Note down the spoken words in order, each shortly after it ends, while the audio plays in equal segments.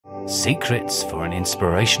Secrets for an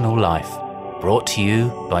Inspirational Life, brought to you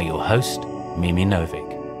by your host, Mimi Novic.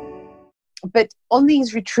 But on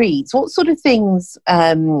these retreats, what sort of things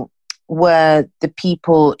were the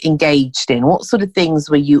people engaged in? What sort of things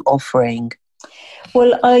were you offering?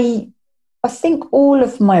 Well, I think all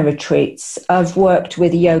of my retreats, I've worked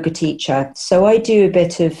with a yoga teacher. So I do a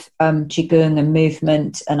bit of qigong and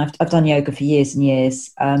movement, and I've done yoga for years and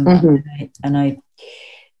years. And I've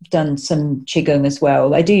done some qigong as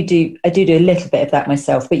well. I do a little bit of that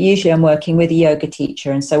myself, but usually I'm working with a yoga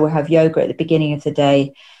teacher, and so we'll have yoga at the beginning of the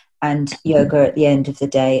day and yoga at the end of the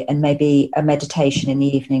day, and maybe a meditation in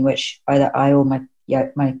the evening, which either I or my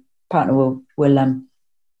partner will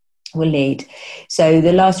lead. So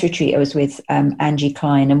the last retreat I was with Angie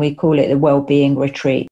Klein, and we call it the Wellbeing Retreat.